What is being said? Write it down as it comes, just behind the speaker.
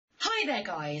Hi there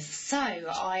guys, so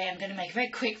I am going to make a very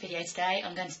quick video today.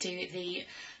 I'm going to do the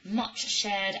much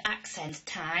shared accent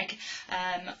tag.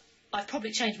 I've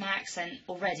probably changed my accent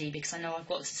already because I know I've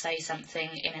got to say something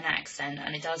in an accent,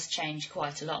 and it does change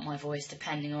quite a lot, my voice,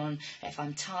 depending on if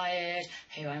I'm tired,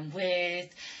 who I'm with,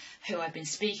 who I've been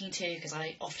speaking to, because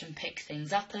I often pick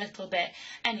things up a little bit.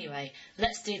 Anyway,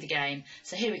 let's do the game.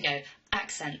 So here we go.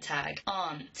 Accent tag.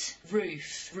 Aunt,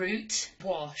 roof, root,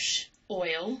 wash,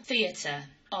 oil, theatre,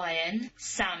 iron,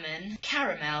 salmon,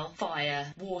 caramel, fire,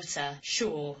 water,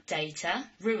 shore, data,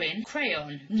 ruin,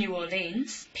 crayon, New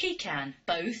Orleans, pecan,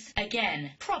 both,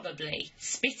 again, probably,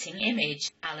 spitting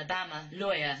image, Alabama,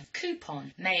 lawyer,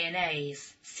 coupon,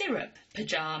 mayonnaise, syrup,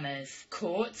 pyjamas,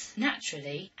 court,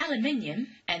 naturally, aluminium,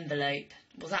 envelope.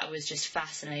 Well, that was just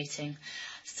fascinating.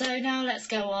 So now let's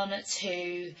go on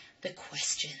to the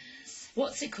questions.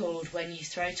 What's it called when you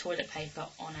throw toilet paper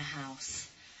on a house?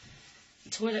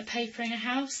 Toilet papering a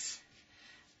house?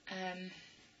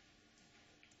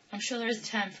 I'm sure there is a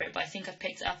term for it, but I think I've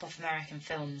picked it up off American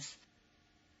films.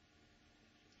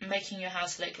 Making your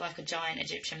house look like a giant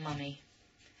Egyptian mummy.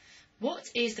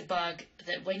 What is the bug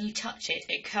that when you touch it,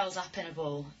 it curls up in a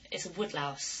ball? It's a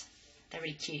woodlouse. They're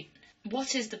really cute.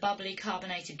 What is the bubbly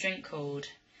carbonated drink called?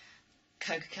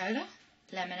 Coca-Cola?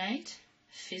 Lemonade?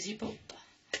 Fizzy Pop?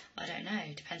 I don't know.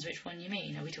 Depends which one you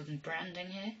mean. Are we talking branding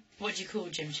here? What do you call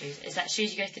gym shoes? Is that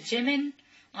shoes you go to the gym in?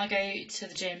 I go to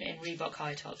the gym in Reebok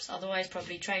high tops. Otherwise,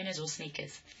 probably trainers or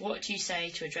sneakers. What do you say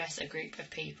to address a group of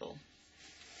people?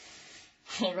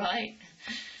 All right.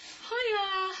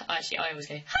 Hiya! Actually, I always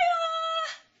go, hiya!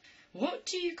 What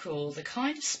do you call the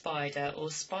kind of spider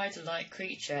or spider-like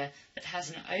creature that has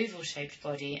an oval-shaped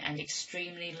body and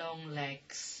extremely long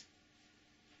legs?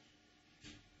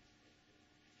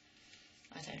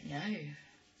 I don't know.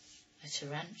 A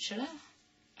tarantula?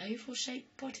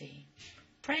 Oval-shaped body?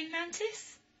 Praying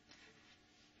mantis?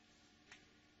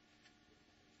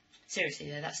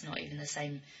 Seriously though, that's not even the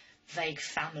same vague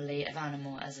family of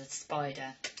animal as a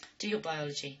spider. Do your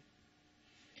biology.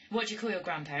 What do you call your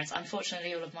grandparents?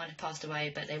 Unfortunately, all of mine have passed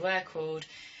away, but they were called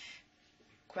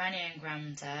Granny and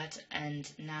Granddad and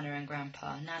Nana and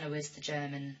Grandpa. Nana was the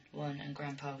German one and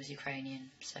Grandpa was Ukrainian,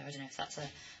 so I don't know if that's a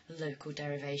local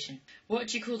derivation. What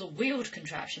do you call the wheeled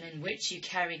contraption in which you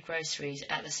carry groceries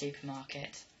at the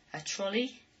supermarket? A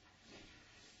trolley?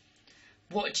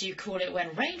 What do you call it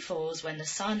when rain falls when the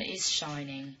sun is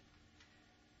shining?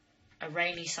 A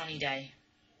rainy sunny day.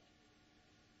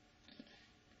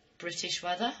 British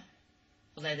weather?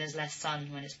 Although there's less sun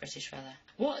when it's British weather.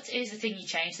 What is the thing you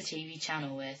change the TV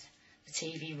channel with? The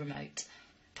TV remote.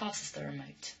 Pass us the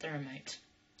remote. The remote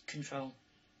control.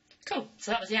 Cool.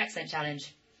 So that was the accent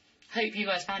challenge. Hope you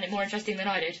guys found it more interesting than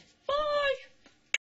I did.